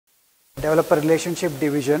developer relationship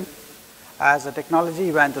division as a technology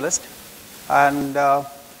evangelist, and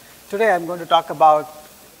today I'm going to talk about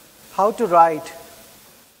how to write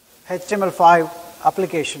HTML5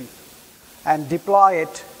 application and deploy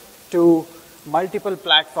it to multiple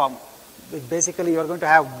platforms. Basically, you're going to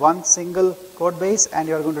have one single code base and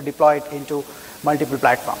you're going to deploy it into multiple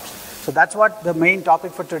platforms. So that's what the main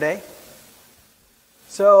topic for today.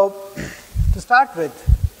 So to start with,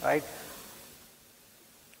 right,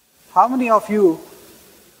 how many of you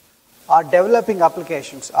are developing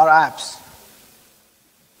applications or apps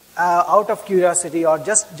out of curiosity or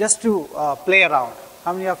just to play around?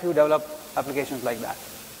 How many of you develop applications like that?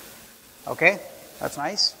 Okay, that's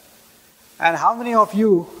nice. And how many of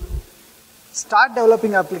you start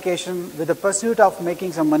developing application with the pursuit of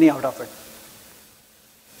making some money out of it?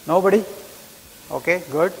 Nobody? Okay,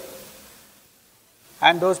 good.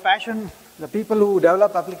 And those the people who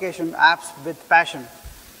develop application apps with passion,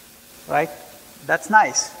 right? That's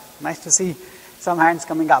nice. Nice to see some hands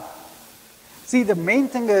coming up. See, the main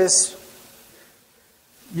thing is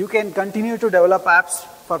you can continue to develop apps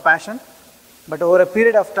for passion, but over a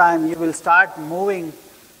period of time you will start moving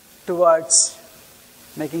towards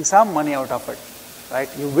making some money out of it, right?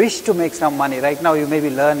 You wish to make some money. Right now you may be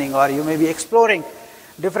learning or you may be exploring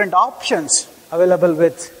different options available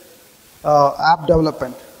with app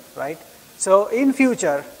development, right? So in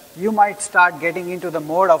future you might start getting into the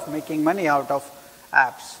mode of making money out of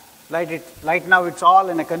apps. Right now it's all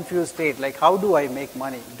in a confused state, like how do I make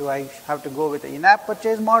money? Do I have to go with an in-app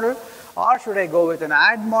purchase model, or should I go with an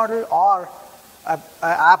ad model, or an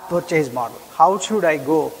app purchase model? How should I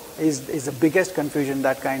go is the biggest confusion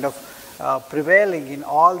that kind of prevailing in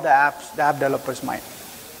all the app developers' mind.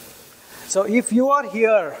 So if you are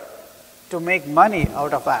here to make money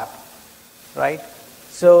out of app, right?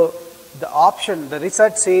 So the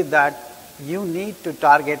research says that you need to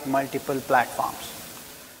target multiple platforms.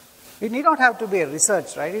 It need not have to be a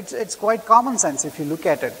research, right? It's quite common sense if you look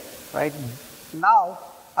at it, right? Now,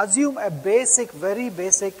 assume a very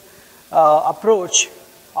basic approach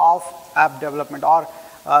of app development or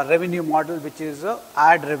revenue model, which is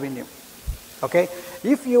ad revenue. Okay,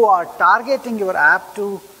 if you are targeting your app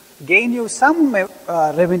to gain you some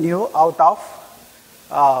revenue out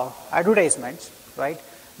of advertisements, right?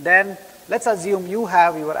 Then let's assume you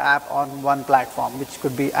have your app on one platform, which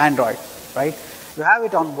could be Android, right? You have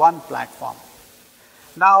it on one platform.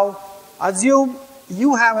 Now, assume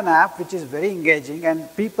you have an app which is very engaging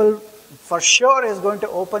and people for sure is going to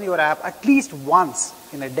open your app at least once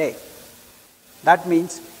in a day. That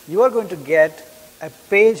means you are going to get a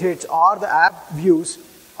page hits or the app views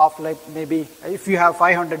of, like, maybe if you have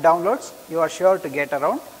 500 downloads, you are sure to get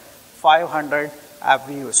around 500 app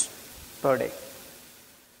views per day.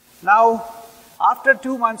 Now, after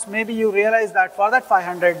 2 months, maybe you realize that for that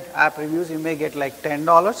 500 app reviews, you may get like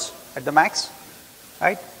 $10 at the max,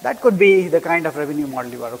 right? That could be the kind of revenue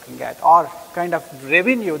model you are looking at, or kind of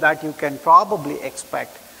revenue that you can probably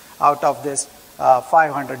expect out of this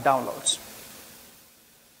 500 downloads.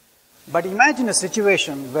 But imagine a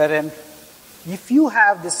situation wherein if you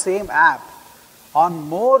have the same app on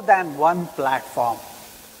more than one platform,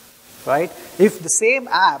 right? If the same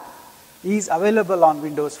app is available on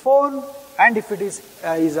Windows Phone, and if it is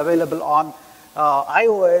available on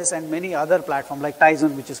iOS and many other platforms like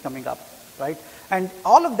Tizen, which is coming up, right? And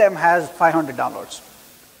all of them has 500 downloads.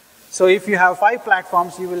 So if you have 5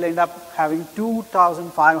 platforms, you will end up having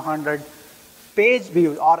 2,500 page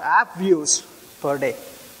views or app views per day,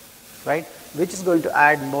 right? Which is going to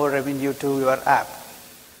add more revenue to your app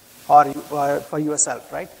or for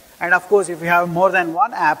yourself, right? And of course, if you have more than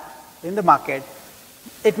one app in the market,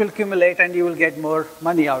 it will accumulate and you will get more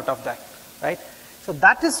money out of that, right? So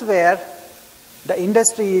that is where the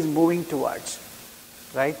industry is moving towards,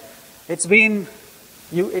 right? It's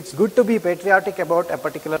good to be patriotic about a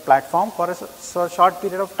particular platform for a short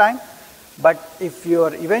period of time, but if you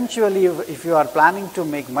are planning to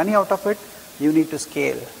make money out of it, you need to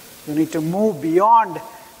scale. You need to move beyond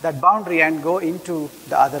that boundary and go into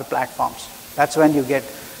the other platforms. That's when you get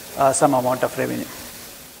some amount of revenue.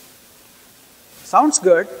 Sounds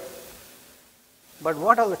good, but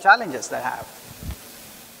what are the challenges they have?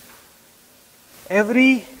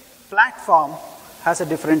 Every platform has a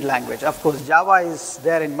different language. Of course, Java is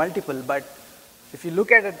there in multiple, but if you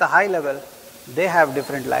look at it at the high level, they have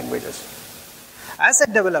different languages. As a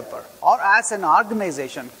developer or as an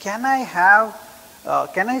organization, can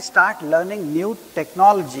I start learning new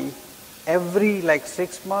technology every like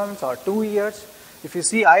 6 months or 2 years? If you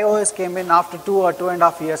see, iOS came in after 2 or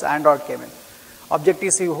 2.5 years, Android came in.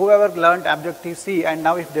 Objective-C, whoever learned Objective-C, and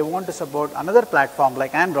now if they want to support another platform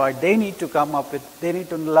like Android, they need to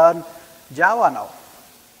learn Java now.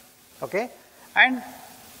 Okay? And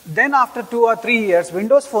then after 2 or 3 years,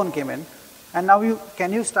 Windows Phone came in, and now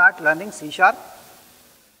can you start learning C#?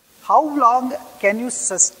 How long can you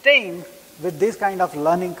sustain with this kind of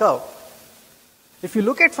learning curve? If you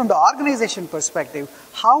look at from the organization perspective,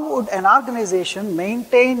 how would an organization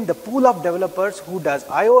maintain the pool of developers who does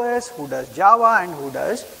iOS, who does Java, and who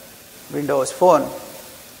does Windows Phone?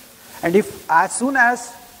 And if as soon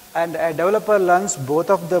as a developer learns both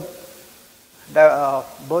of the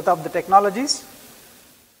technologies,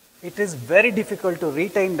 it is very difficult to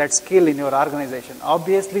retain that skill in your organization.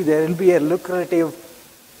 Obviously, there will be a lucrative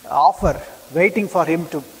offer waiting for him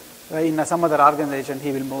to, in some other organization,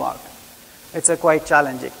 he will move out. It's quite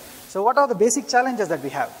challenging. So what are the basic challenges that we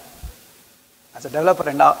have? As a developer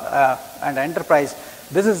and enterprise,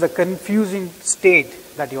 this is the confusing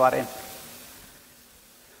state that you are in.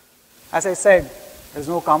 As I said, there's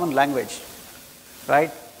no common language,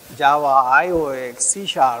 right? Java, iOS, C#,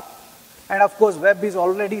 and of course web is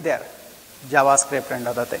already there, JavaScript and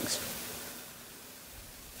other things.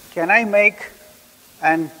 Can I make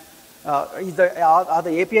are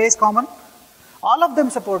the APIs common? All of them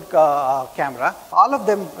support camera, all of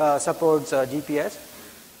them supports GPS.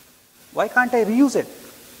 Why can't I reuse it?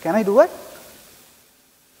 Can I do it?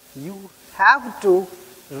 You have to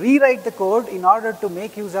rewrite the code in order to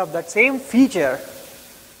make use of that same feature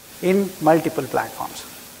in multiple platforms.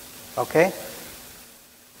 Okay?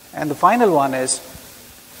 And the final one is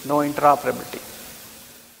no interoperability.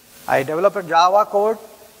 I develop a Java code.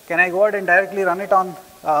 Can I go ahead and directly run it on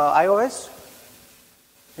iOS?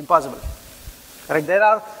 Impossible. Correct? There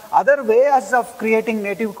are other ways of creating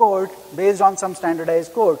native code based on some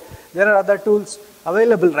standardized code. There are other tools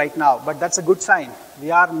available right now, but that's a good sign.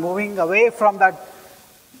 We are moving away from that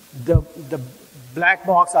the black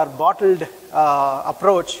box or bottled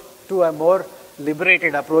approach to a more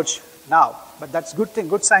liberated approach now. But that's good thing,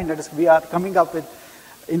 good sign that we are coming up with.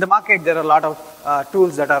 In the market, there are a lot of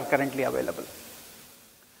tools that are currently available.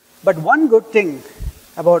 But one good thing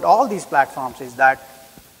about all these platforms is that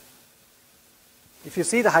if you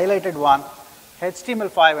see the highlighted one,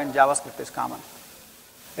 HTML5 and JavaScript is common.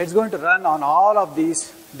 It's going to run on all of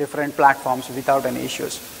these different platforms without any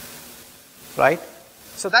issues, right?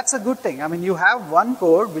 So that's a good thing. I mean, you have one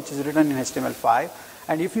code which is written in HTML5,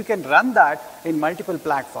 and if you can run that in multiple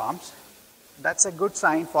platforms, that's a good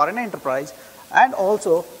sign for an enterprise and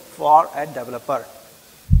also for a developer.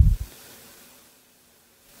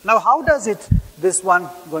 Now, how does this one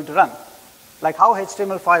going to run? Like how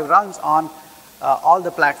HTML5 runs on all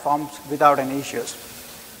the platforms without any issues.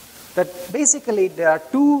 That basically there are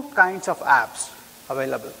two kinds of apps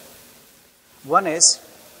available. One is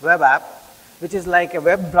web app, which is like a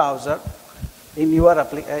web browser in your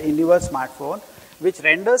smartphone, which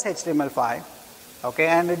renders HTML5, okay,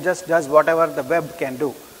 and it just does whatever the web can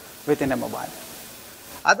do within a mobile.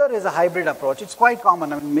 Other is a hybrid approach. It's quite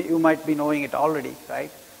common. I mean, you might be knowing it already,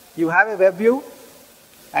 right? You have a web view,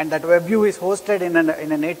 and that web view is hosted in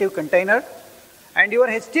a native container, and your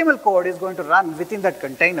HTML code is going to run within that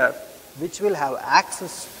container, which will have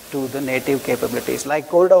access to the native capabilities, like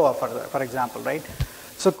Cordova, for example, right?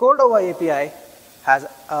 So Cordova API has,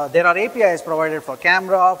 there are APIs provided for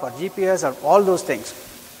camera, for GPS, or all those things.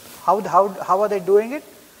 How are they doing it?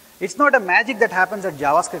 It's not a magic that happens at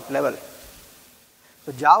JavaScript level.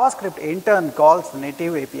 So JavaScript in turn calls the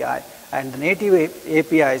native API, and the native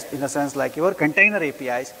APIs, in a sense like your container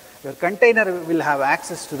APIs, your container will have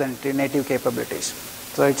access to the native capabilities.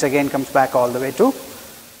 So it again comes back all the way to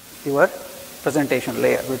your presentation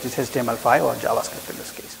layer, which is HTML5 or JavaScript in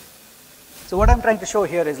this case. So what I'm trying to show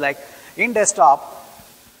here is like in desktop,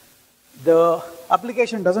 the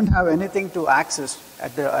application doesn't have anything to access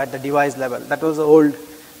at the device level. That was the old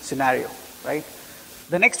scenario, right?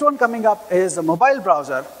 The next one coming up is a mobile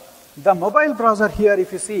browser. The mobile browser here,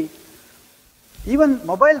 if you see, even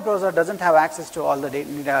mobile browser doesn't have access to all the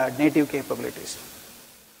native capabilities,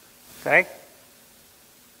 correct?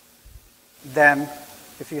 Then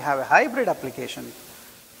if you have a hybrid application,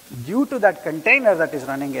 due to that container that is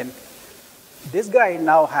running in, this guy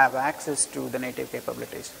now have access to the native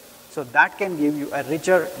capabilities. So that can give you a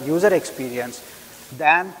richer user experience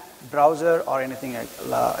than browser or anything,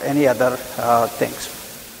 any other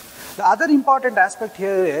things. The other important aspect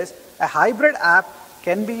here is a hybrid app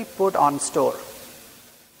can be put on store,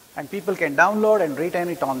 and people can download and retain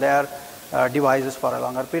it on their devices for a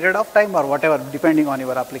longer period of time or whatever, depending on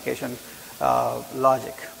your application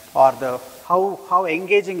logic or how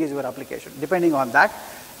engaging is your application. Depending on that,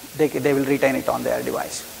 they will retain it on their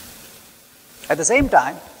device. At the same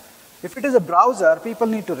time, if it is a browser, people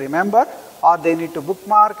need to remember or they need to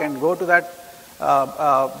bookmark and go to that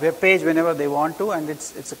web page whenever they want to, and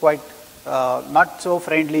it's a quite not so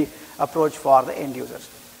friendly approach for the end users.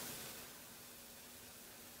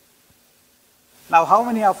 Now, how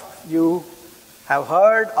many of you have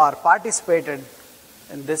heard or participated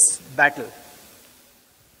in this battle?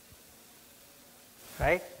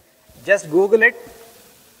 Right? Just Google it.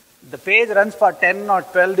 The page runs for 10 or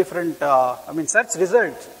 12 different, search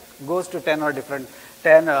results goes to 10 or different,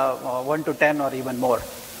 1 to 10 or even more,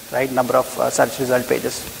 right? Number of search result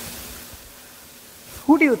pages.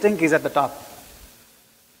 Who do you think is at the top?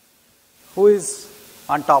 Who is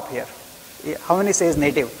on top here? How many says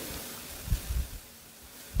native?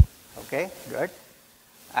 Okay, good.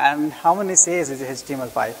 And how many says is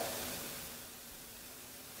HTML5?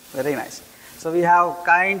 Very nice. So we have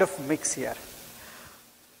kind of mix here.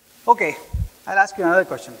 Okay, I'll ask you another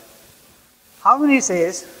question. How many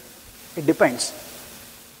says it depends?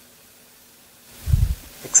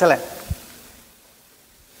 Excellent.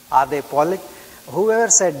 Are they whoever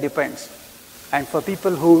said depends, and for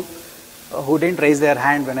people who didn't raise their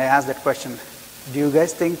hand when I asked that question, do you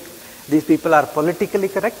guys think these people are politically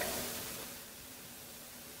correct?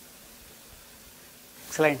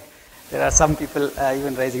 Excellent. There are some people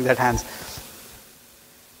even raising their hands.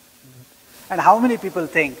 And how many people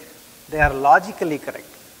think they are logically correct?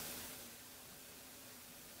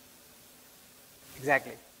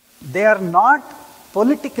 Exactly. They are not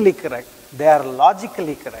politically correct, they are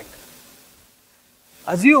logically correct.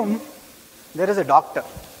 Assume there is a doctor.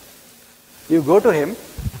 You go to him,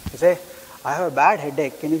 you say, I have a bad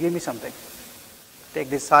headache, can you give me something? Take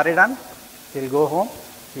this Saridan, he'll go home,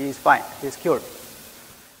 he is fine, he is cured.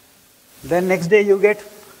 Then next day you get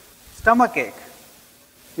stomach ache.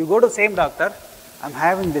 You go to the same doctor, I'm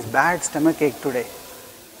having this bad stomach ache today.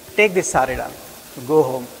 Take this Saridan, go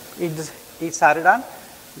home, eat Saridan,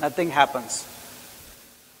 nothing happens.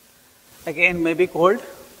 Again, maybe cold,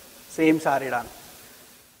 same Saridan.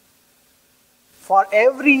 For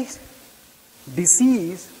every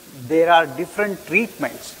disease, there are different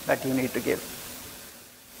treatments that you need to give.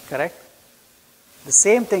 Correct? The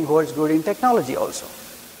same thing holds good in technology also.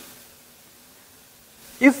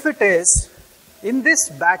 If it is in this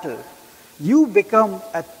battle, you become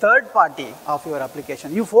a third party of your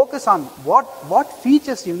application. You focus on what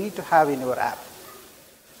features you need to have in your app,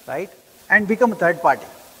 right? And become a third party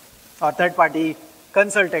or third party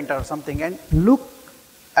consultant or something, and look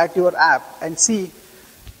at your app and see,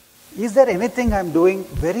 is there anything I'm doing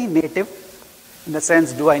very native? In the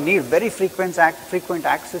sense, do I need very frequent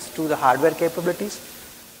access to the hardware capabilities?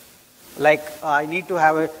 Like I need to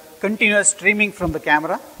have a continuous streaming from the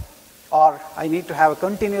camera, or I need to have a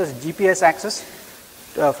continuous GPS access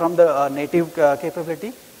from the native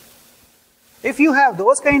capability. If you have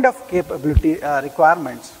those kind of capability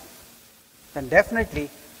requirements, then definitely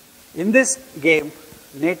in this game,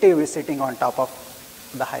 native is sitting on top of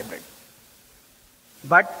the hybrid.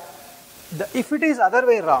 But if it is other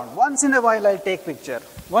way around, once in a while I'll take picture,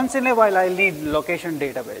 once in a while I'll need location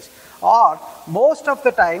database, or most of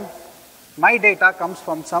the time my data comes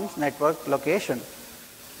from some network location,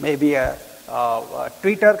 maybe a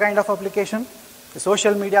Twitter kind of application, a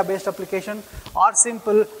social media based application, or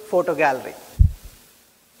simple photo gallery.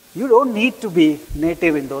 You don't need to be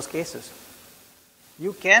native in those cases.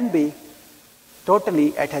 You can be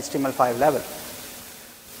totally at HTML5 level.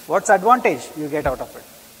 What's the advantage you get out of it?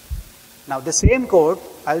 Now the same code,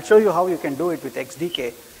 I'll show you how you can do it with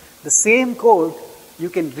XDK. The same code you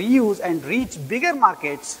can reuse and reach bigger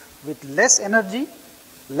markets with less energy,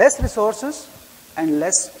 less resources, and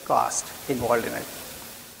less cost involved in it,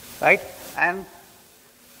 right? And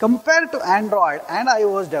compared to Android and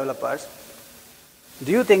iOS developers,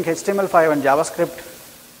 do you think HTML5 and JavaScript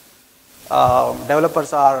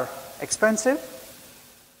developers are expensive?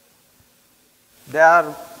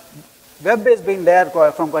 Web has been there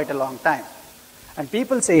from quite a long time. And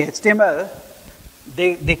people say HTML,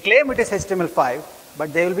 they claim it is HTML5,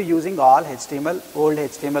 but they will be using all HTML, old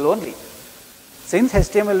HTML only. Since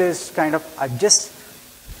HTML is kind of adjust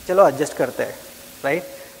karte hai, right?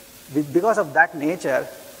 Because of that nature,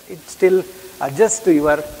 it still adjusts to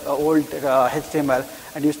your old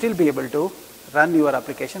HTML, and you still be able to run your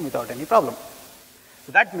application without any problem.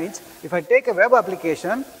 So that means if I take a web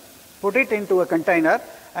application, put it into a container,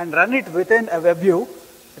 and run it within a web view,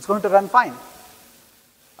 it's going to run fine.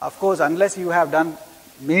 Of course, unless you have done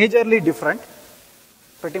majorly different,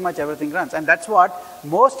 pretty much everything runs. And that's what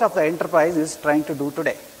most of the enterprise is trying to do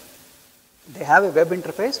today. They have a web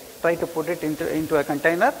interface, try to put it into a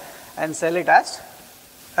container and sell it as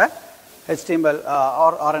a HTML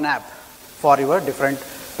or an app for your different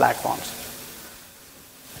platforms.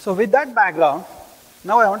 So with that background,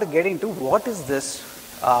 Now I want to get into what is this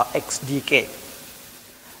XDK.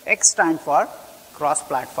 X stands for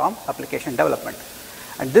cross-platform application development.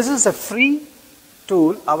 And this is a free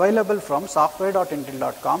tool available from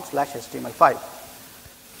software.intel.com/html5.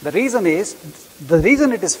 The reason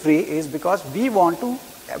it is free is because in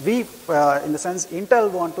the sense Intel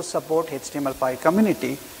want to support HTML5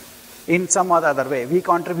 community in some other way. We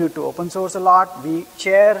contribute to open source a lot, we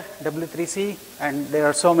share W3C, and there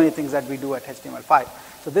are so many things that we do at HTML5.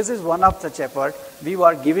 So this is one of such effort. We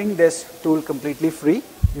are giving this tool completely free.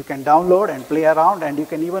 You can download and play around, and you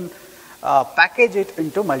can even package it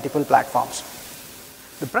into multiple platforms.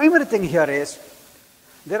 The primary thing here is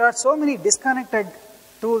there are so many disconnected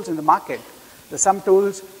tools in the market. Some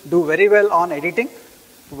tools do very well on editing,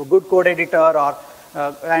 a good code editor, or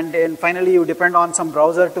and then finally you depend on some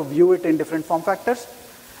browser to view it in different form factors.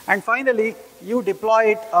 And finally, you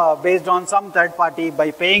deploy it based on some third party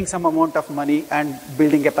by paying some amount of money and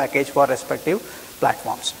building a package for respective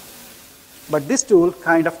platforms. But this tool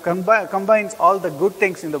kind of combines all the good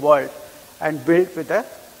things in the world and built with a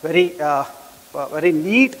very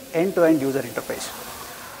neat end-to-end user interface.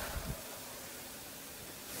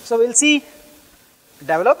 So we'll see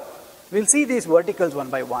develop. We'll see these verticals one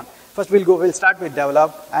by one. First we'll start with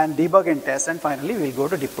develop and debug and test, and finally we'll go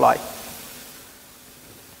to deploy.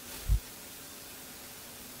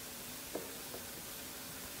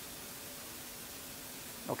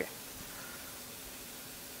 Okay.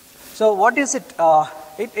 So what is it?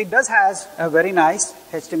 It does has a very nice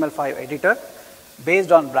HTML5 editor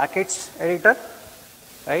based on brackets editor,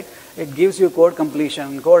 right? It gives you code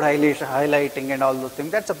completion, code highlighting, and all those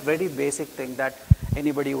things. That's a very basic thing that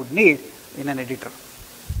anybody would need in an editor.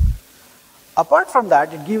 Apart from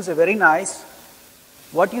that, it gives a very nice,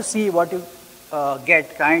 what you see, what you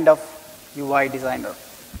get kind of UI designer.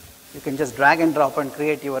 You can just drag and drop and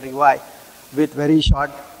create your UI with very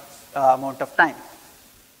short amount of time,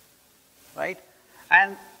 right?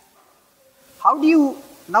 And how do you,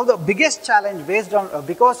 now the biggest challenge based on,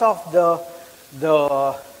 because of the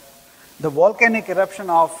volcanic eruption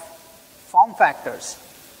of form factors,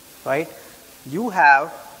 right? You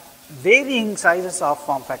have varying sizes of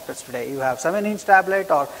form factors today. You have 7-inch tablet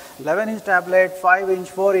or 11-inch tablet,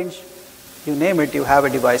 5-inch, 4-inch, you name it, you have a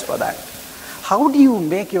device for that. How do you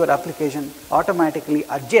make your application automatically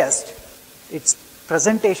adjust its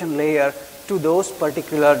presentation layer to those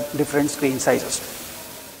particular different screen sizes?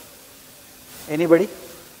 Anybody?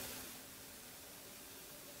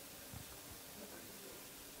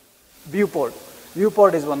 Viewport.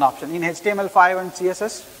 Viewport is one option. In HTML5 and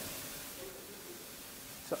CSS?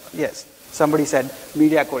 So, yes, somebody said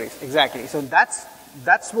media queries. Exactly. So that's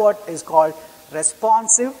what is called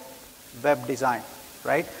responsive web design,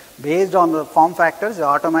 right? Based on the form factors, it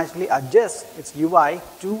automatically adjusts its UI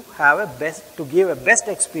to give a best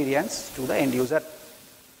experience to the end user.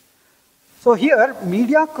 So here,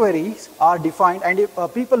 media queries are defined, and if,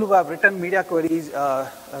 people who have written media queries,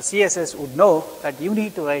 CSS would know that you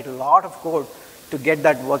need to write a lot of code to get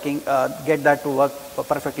that to work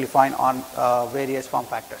perfectly fine on various form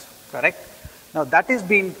factors, correct? Now that is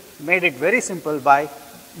being made it very simple by,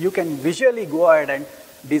 you can visually go ahead and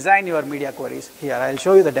design your media queries here. I'll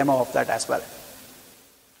show you the demo of that as well.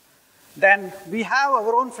 Then we have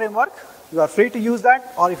our own framework. You are free to use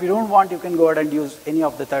that, or if you don't want, you can go ahead and use any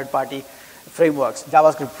of the third-party frameworks,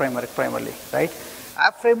 JavaScript framework primarily, right?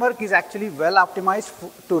 App framework is actually well optimized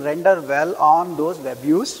to render well on those web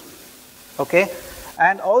views, okay?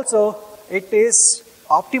 And also it is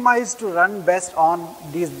optimized to run best on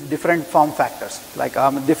these different form factors, like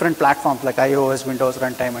different platforms like iOS, Windows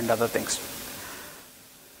Runtime, and other things.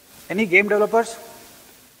 Any game developers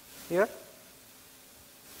here?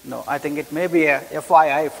 No, I think it may be a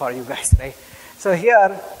FYI for you guys, right? So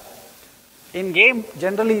here, in game,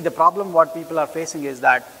 generally the problem what people are facing is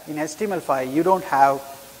that in HTML5, you don't have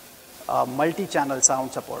multi-channel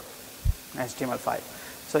sound support in HTML5.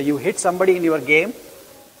 So you hit somebody in your game,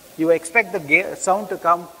 you expect the sound to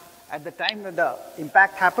come at the time when the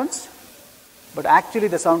impact happens, but actually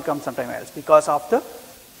the sound comes sometime else because of the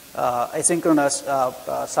asynchronous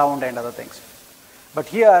sound and other things. But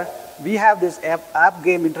here, we have this app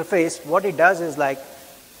game interface. What it does is like,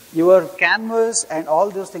 your canvas and all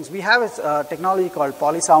those things. We have a technology called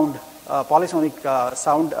polysonic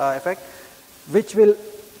sound effect, which will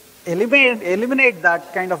eliminate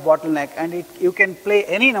that kind of bottleneck, and you can play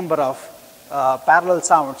any number of parallel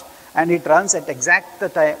sounds, and it runs at exact the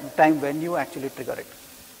time when you actually trigger it.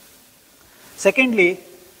 Secondly,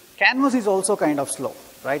 canvas is also kind of slow,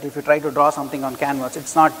 right? If you try to draw something on canvas,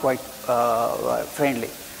 it's not quite friendly.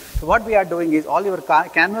 So what we are doing is all your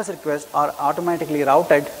canvas requests are automatically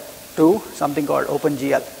routed to something called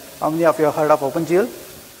OpenGL. How many of you have heard of OpenGL?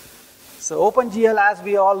 So OpenGL, as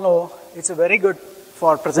we all know, it's a very good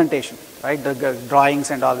for presentation, right? The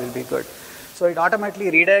drawings and all will be good. So it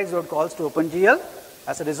automatically redirects those calls to OpenGL.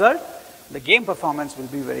 As a result, the game performance will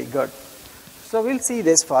be very good. So we'll see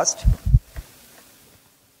this first.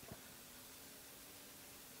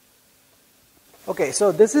 Okay,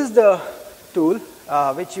 so this is the tool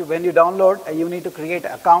which when you download, you need to create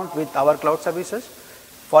an account with our cloud services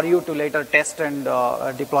for you to later test and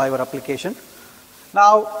deploy your application.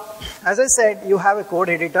 Now, as I said, you have a code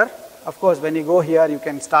editor. Of course, when you go here, you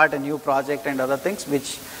can start a new project and other things,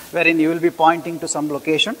 wherein you will be pointing to some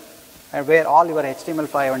location and where all your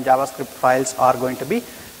HTML5 and JavaScript files are going to be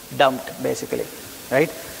dumped, basically,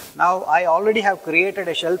 right? Now, I already have created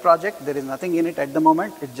a shell project. There is nothing in it at the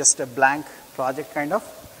moment. It's just a blank project kind of.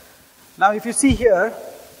 Now, if you see here,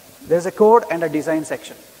 there's a code and a design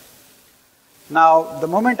section. Now, the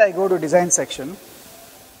moment I go to design section,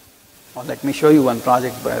 well, let me show you one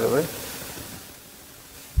project, by the way.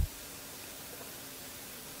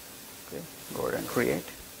 Okay, go ahead and create.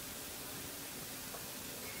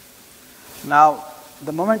 Now,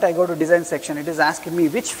 the moment I go to design section, it is asking me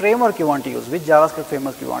which framework you want to use, which JavaScript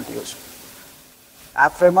framework you want to use.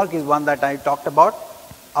 App framework is one that I talked about.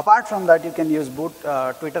 Apart from that, you can use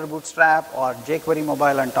Twitter Bootstrap or jQuery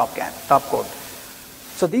Mobile and Topcode.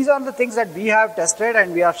 So these are the things that we have tested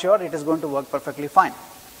and we are sure it is going to work perfectly fine.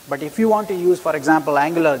 But if you want to use, for example,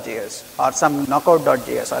 AngularJS or some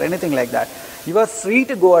knockout.js or anything like that, you are free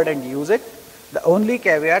to go ahead and use it. The only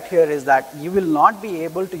caveat here is that you will not be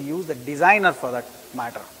able to use the designer for that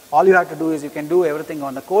matter. All you have to do is you can do everything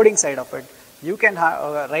on the coding side of it. You can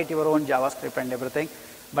write your own JavaScript and everything,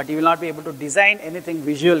 but you will not be able to design anything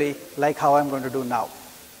visually like how I'm going to do now.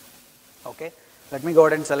 Okay, let me go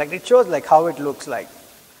ahead and select it. It shows like how it looks like.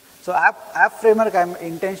 So app framework, I'm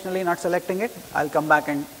intentionally not selecting it. I'll come back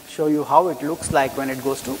and show you how it looks like when it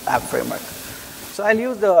goes to app framework. So I'll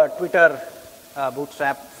use the Twitter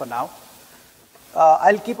Bootstrap for now.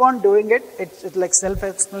 I'll keep on doing it. It's like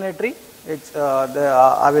self-explanatory.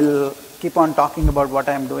 I will keep on talking about what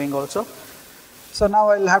I'm doing also. So now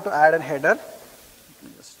I'll have to add a header.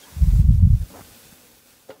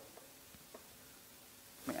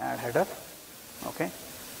 Let me add header. Okay.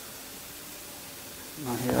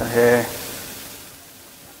 Now here,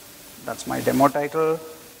 that's my demo title.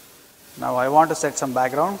 Now I want to set some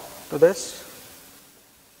background to this.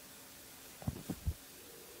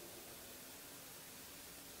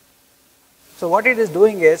 So what it is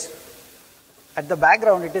doing is, at the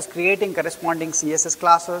background, it is creating corresponding CSS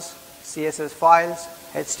classes, CSS files,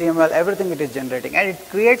 HTML, everything it is generating. And it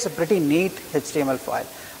creates a pretty neat HTML file.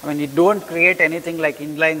 I mean, you don't create anything like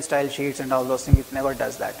inline style sheets and all those things. It never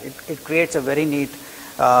does that. It creates a very neat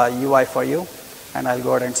UI for you. And I'll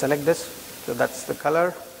go ahead and select this. So that's the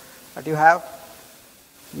color that you have.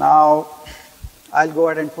 Now, I'll go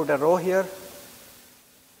ahead and put a row here.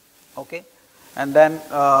 Okay. And then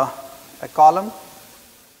a column.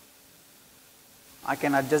 I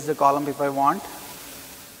can adjust the column if I want.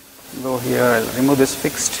 Go here, I'll remove this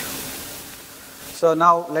fixed. So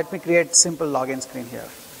now let me create simple login screen here.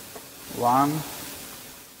 1,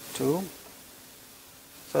 2.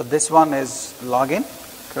 So this one is login,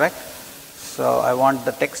 correct? So I want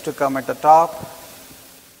the text to come at the top.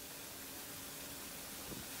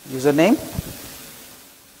 Username.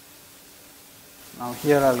 Now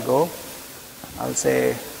here I'll go. I'll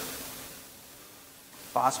say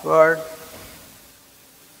password.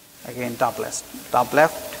 Again top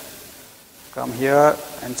left. Come here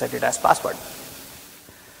and set it as password.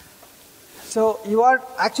 So you are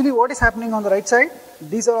actually, what is happening on the right side?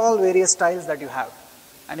 These are all various styles that you have.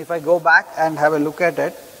 And if I go back and have a look at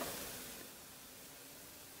it,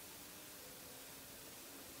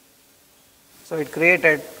 so it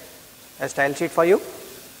created a style sheet for you,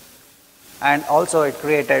 and also it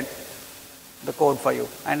created the code for you.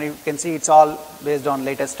 And you can see it's all based on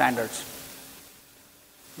latest standards.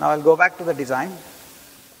 Now I'll go back to the design.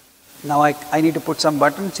 Now I need to put some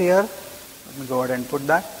buttons here. Let me go ahead and put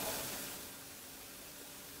that.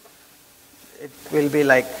 It will be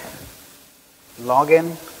like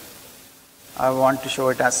login. I want to show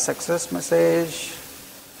it as success message,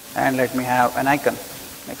 and let me have an icon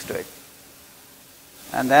next to it.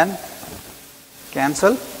 And then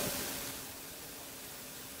cancel.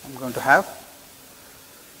 I'm going to have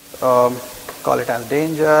call it as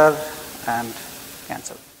danger and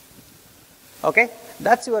cancel. Okay,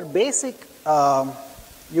 that's your basic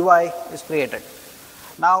UI is created.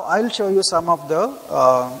 Now I'll show you some of the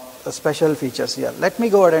special features here. Let me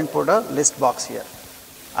go ahead and put a list box here.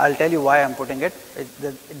 I'll tell you why I'm putting it.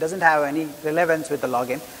 It doesn't have any relevance with the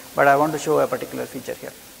login, but I want to show a particular feature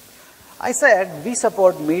here. I said we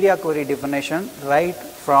support media query definition right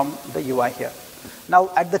from the UI here. Now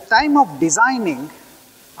at the time of designing,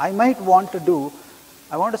 I want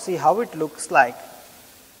to see how it looks like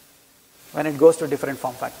when it goes to different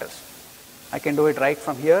form factors. I can do it right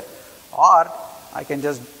from here, or I can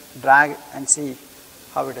just drag and see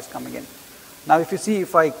how it is coming in. Now if you see,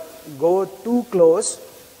 if I go too close,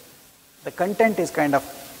 the content is kind of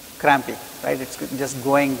crampy, right? It's just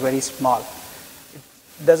going very small.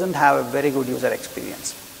 It doesn't have a very good user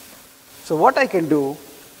experience. So what I can do,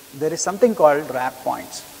 there is something called wrap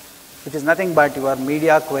points, which is nothing but your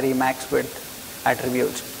media query max width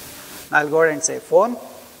attributes. Now I'll go ahead and say phone.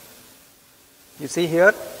 You see here,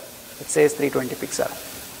 it says 320 pixel.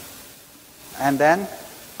 And then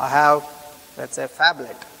I have, let's say,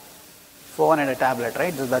 phablet. Phone and a tablet,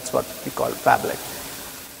 right? So that's what we call phablet.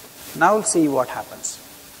 Now we'll see what happens.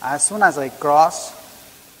 As soon as I cross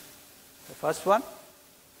the first one,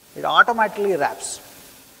 it automatically wraps.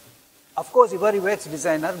 Of course, your UX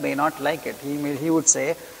designer may not like it. He would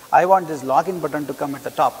say, I want this login button to come at the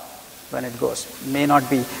top when it goes. May not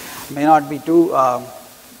be too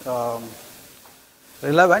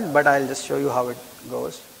relevant, but I'll just show you how it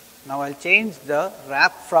goes. Now I'll change the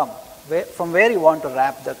wrap from where you want to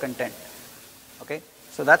wrap the content. Okay,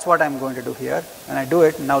 so that's what I'm going to do here. When I do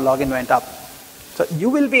it, now login went up. So you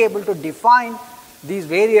will be able to define these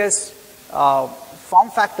various form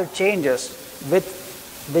factor changes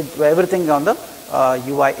with everything on the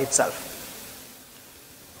UI itself.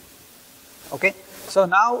 Okay, so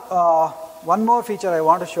now one more feature I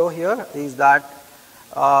want to show here is that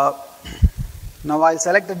now I'll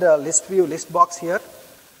select the list view list box here.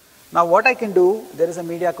 Now what I can do, there is a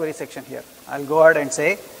media query section here. I'll go ahead and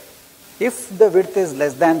say, if the width is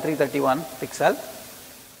less than 331 pixel,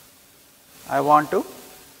 I want to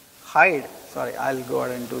hide, sorry, I'll go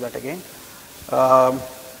ahead and do that again.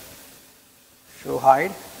 Show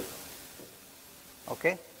hide.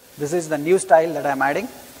 Okay, this is the new style that I'm adding.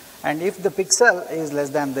 And if the pixel is less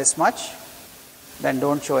than this much, then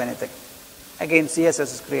don't show anything. Again, CSS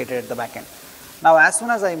is created at the back end. Now as soon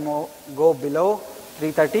as I go below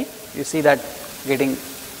 330, you see that getting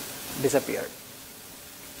disappeared.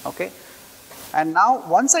 Okay, and now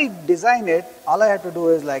once I design it, all I have to do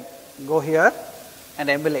is like go here and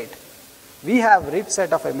emulate. We have rich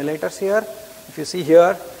set of emulators here. If you see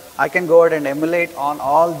here, I can go ahead and emulate on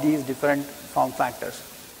all these different form factors.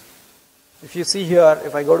 If you see here,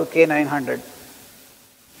 if I go to K900,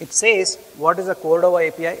 it says what is a Cordova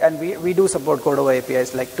API, and we do support Cordova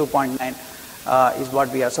APIs, like 2.9 is what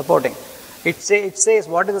we are supporting. It says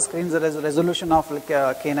what is the screen resolution of like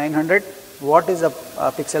K900, what is a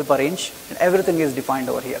pixel per inch, and everything is defined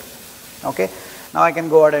over here. Okay, now I can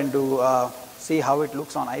go ahead and do see how it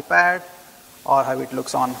looks on iPad or how it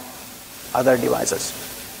looks on other devices.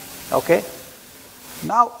 Okay,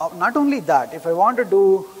 now not only that, if I want to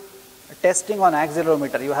do testing on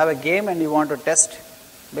accelerometer, you have a game and you want to test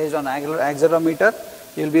based on accelerometer,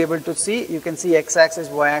 you'll be able to see, you can see x-axis,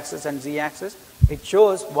 y-axis and z-axis. It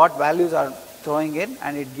shows what values are throwing in,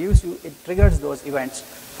 and it gives you, it triggers those events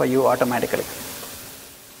for you automatically.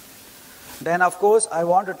 Then of course I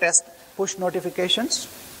want to test push notifications.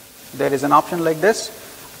 There is an option like this.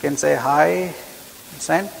 You can say hi,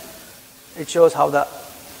 send. It shows how the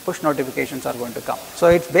push notifications are going to come. So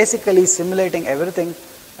it's basically simulating everything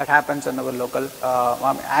that happens on our local,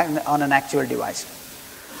 on an actual device.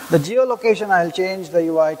 The geolocation, I'll change the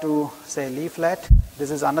UI to say leaflet. This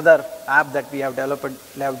is another app that we have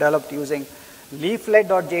developed using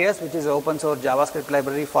leaflet.js, which is an open source JavaScript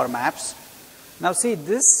library for maps. Now see,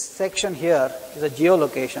 this section here is a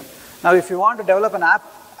geolocation. Now if you want to develop an app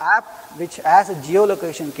which has a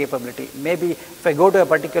geolocation capability, maybe if I go to a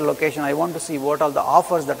particular location, I want to see what are the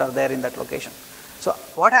offers that are there in that location. So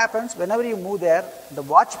what happens, whenever you move there, the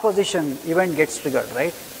watch position event gets triggered,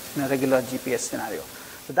 right, in a regular GPS scenario.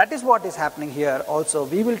 So that is what is happening here. Also,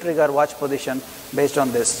 we will trigger watch position based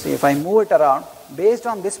on this. See, if I move it around, based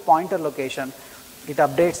on this pointer location, it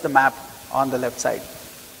updates the map on the left side.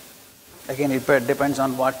 Again, it depends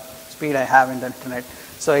on what speed I have in the internet.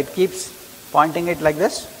 So it keeps pointing it like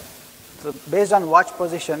this. So based on watch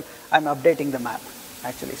position, I'm updating the map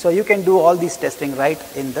actually. So you can do all these testing right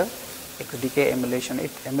in the XDK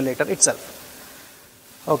emulator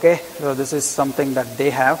itself. Okay, so this is something that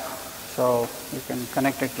they have. So you can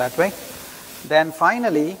connect it that way. Then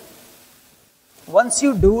finally, once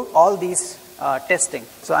you do all these testing,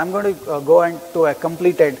 so I'm going to go into a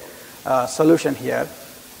completed solution here,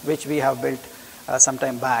 which we have built some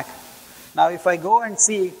time back. Now if I go and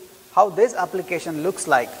see how this application looks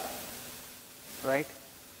like, right?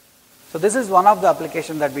 So this is one of the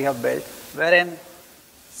applications that we have built, wherein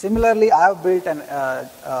similarly I have built an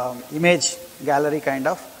image gallery kind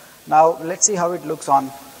of. Now let's see how it looks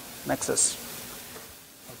on Nexus.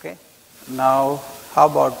 Okay. Now how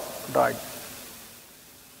about Droid?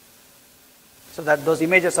 So that those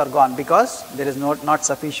images are gone because there is not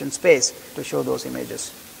sufficient space to show those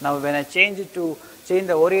images. Now when I change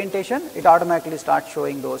the orientation, it automatically starts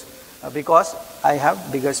showing those because I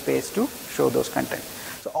have bigger space to show those content.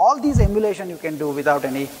 So all these emulation you can do without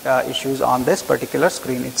any issues on this particular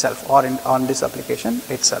screen itself or on this application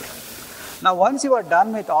itself. Now once you are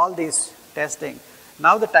done with all this testing,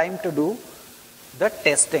 now the time to do the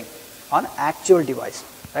testing on actual device,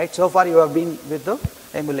 right? So far you have been with the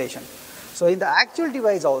emulation. So in the actual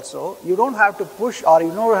device also, you don't have to push or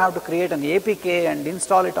you don't have to create an APK and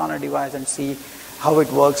install it on a device and see how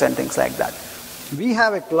it works and things like that. We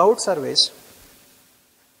have a cloud service.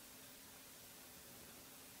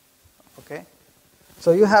 Okay.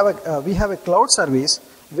 So we have a cloud service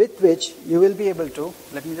with which you will be able to,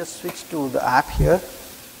 let me just switch to the app here.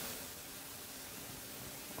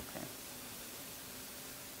 Okay.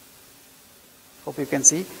 Hope you can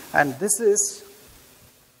see. And this is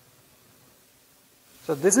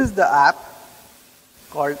the app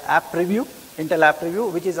called App Preview, Intel App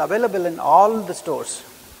Preview, which is available in all the stores.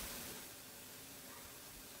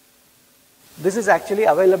 This is actually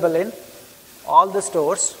available in all the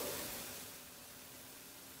stores.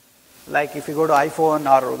 Like if you go to iPhone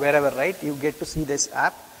or wherever, right, you get to see this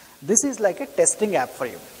app. This is like a testing app for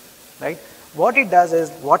you, right? What it does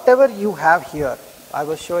is whatever you have here, I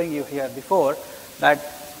was showing you here before that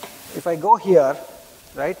if I go here,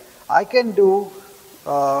 right, I can do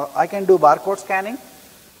barcode scanning.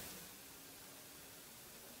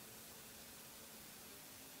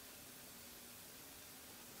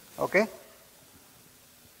 Okay.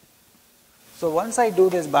 So once I do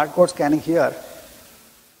this barcode scanning here,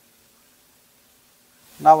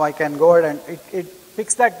 now I can go ahead and it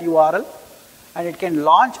picks that URL and it can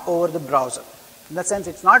launch over the browser. In the sense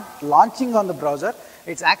it's not launching on the browser,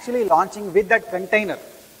 it's actually launching with that container.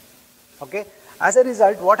 Okay. As a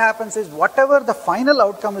result, what happens is whatever the final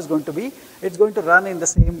outcome is going to be, it's going to run in the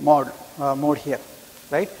same mode here,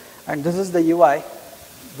 right? And this is the UI.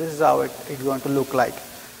 This is how it's going to look like,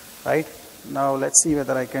 right? Now let's see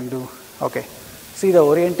whether I can do, okay. See the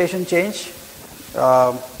orientation change.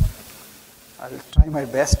 I'll try my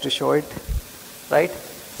best to show it, right?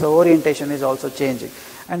 So orientation is also changing.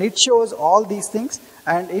 And it shows all these things.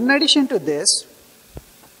 And in addition to this,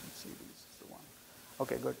 let's see, this is the one.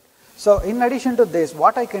 Okay, good. So in addition to this,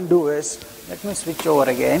 what I can do is, let me switch over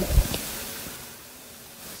again.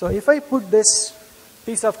 So if I put this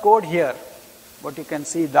piece of code here, what you can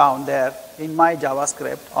see down there in my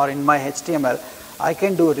JavaScript or in my HTML, I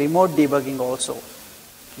can do remote debugging also.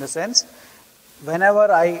 In the sense,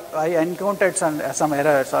 whenever I encountered some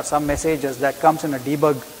errors or some messages that comes in a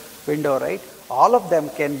debug window, right, all of them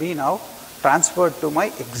can be now transferred to my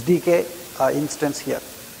XDK instance here.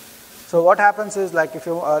 So what happens is, like if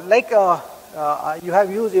you you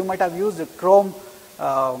might have used the Chrome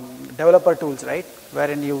developer tools, right,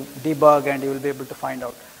 wherein you debug and you will be able to find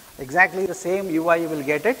out exactly the same UI you will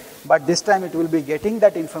get it, but this time it will be getting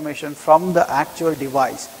that information from the actual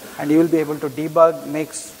device, and you will be able to debug,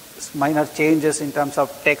 make minor changes in terms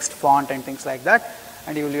of text, font, and things like that,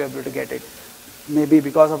 and you will be able to get it. Maybe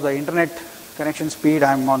because of the internet connection speed,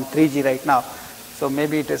 I'm on 3G right now, so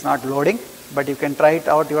maybe it is not loading. But you can try it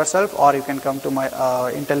out yourself, or you can come to my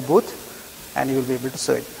Intel booth and you will be able to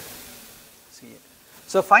see it.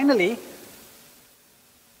 So finally,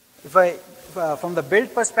 from the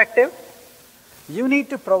build perspective, you need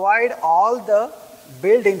to provide all the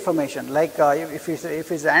build information. Like if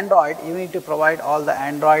it's Android, you need to provide all the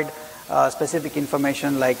Android specific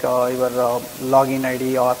information, like your login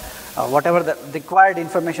ID or whatever the required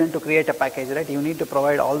information to create a package, right? You need to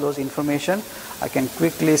provide all those information. I can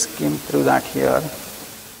quickly skim through that here.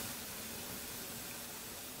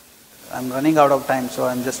 I'm running out of time, so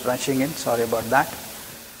I'm just rushing in. Sorry about that.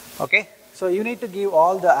 Okay, so you need to give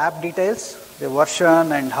all the app details, the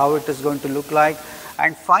version and how it is going to look like.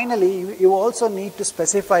 And finally, you also need to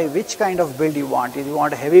specify which kind of build you want. If you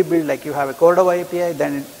want a heavy build, like you have a Cordova API,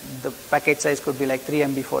 then the package size could be like 3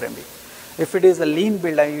 MB, 4 MB. If it is a lean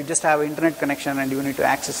build and you just have internet connection and you need to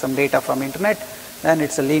access some data from internet, then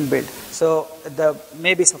it's a lean build. So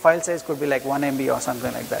maybe the file size could be like 1 MB or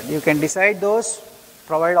something like that. You can decide those,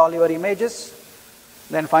 provide all your images,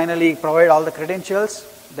 then finally provide all the credentials,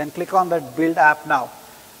 then click on that build app now.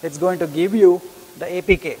 It's going to give you the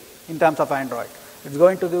APK in terms of Android. It's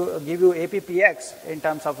going to give you APPX in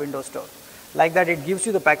terms of Windows Store. Like that, it gives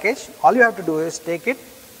you the package. All you have to do is take it,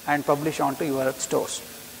 and publish onto your stores.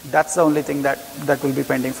 That's the only thing that will be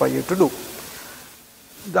pending for you to do.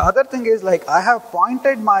 The other thing is, like, I have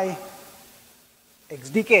pointed my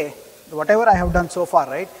XDK, whatever I have done so far,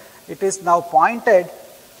 right? It is now pointed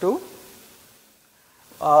to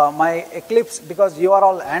my Eclipse, because you are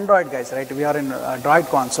all Android guys, right? We are in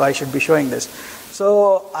DroidCon, so I should be showing this.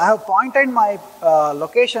 So I have pointed my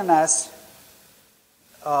location as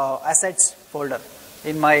assets folder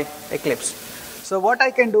in my Eclipse. So what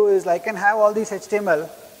I can do is I can have all these HTML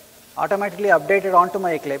automatically updated onto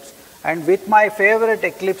my Eclipse, and with my favorite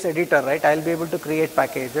Eclipse editor, right, I'll be able to create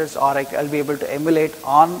packages, or I'll be able to emulate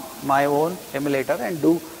on my own emulator and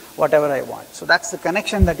do whatever I want. So that's the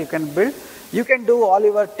connection that you can build. You can do all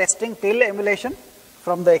your testing till emulation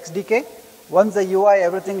from the XDK. Once the UI,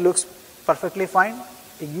 everything looks perfectly fine,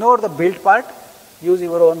 ignore the build part, use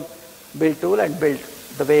your own build tool and build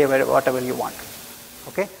the way whatever you want.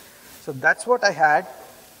 Okay, so that's what I had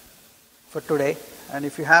for today. And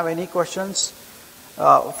if you have any questions,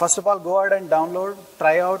 first of all, go ahead and download,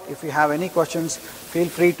 try out. If you have any questions, feel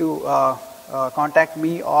free to contact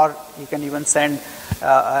me, or you can even send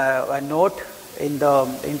a note in the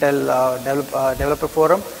Intel developer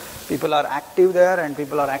forum. People are active there, and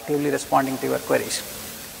people are actively responding to your queries.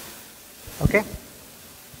 Okay?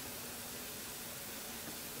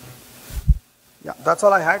 Yeah, that's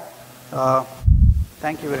all I had.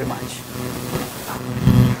 Thank you very much.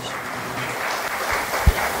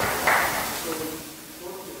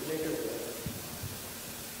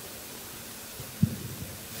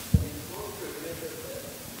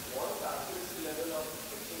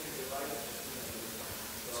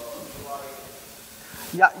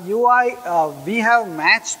 Yeah, UI, we have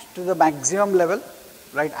matched to the maximum level,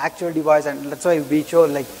 right, actual device, and that's why we show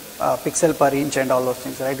like pixel per inch and all those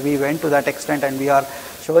things, right. We went to that extent and we are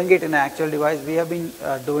showing it in an actual device. We have been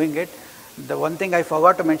doing it. The one thing I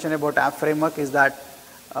forgot to mention about app framework is that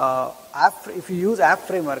if you use app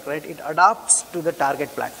framework, right, it adapts to the target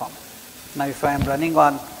platform. Now if I am running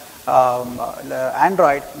on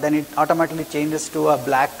Android, then it automatically changes to a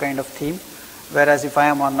black kind of theme. Whereas if I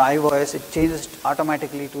am on iOS, it changes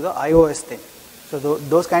automatically to the iOS theme. So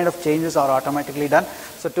those kind of changes are automatically done.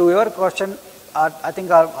 So to your question, I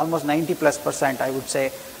think almost 90+% I would say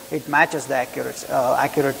it matches the accurate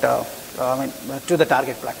to the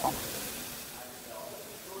target platform.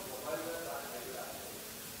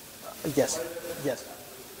 Yes.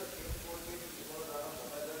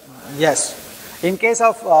 In case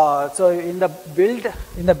of so in the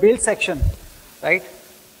build section, right?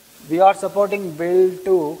 We are supporting build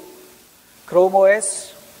to Chrome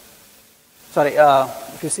OS. Sorry,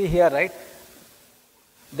 if you see here, right,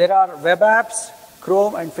 there are web apps,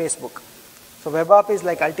 Chrome and Facebook. So web app is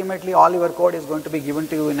like ultimately all your code is going to be given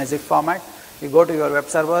to you in a zip format. You go to your web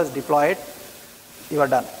servers, deploy it, you are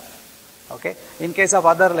done. Okay. In case of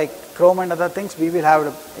other like Chrome and other things, we will have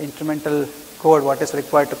the instrumental code, what is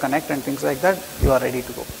required to connect and things like that. You are ready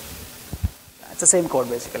to go. It's the same code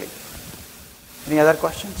basically. Any other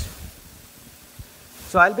questions?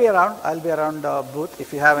 So I'll be around booth.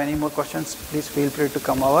 If you have any more questions, please feel free to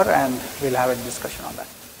come over and we'll have a discussion on that.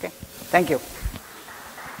 Okay. Thank you.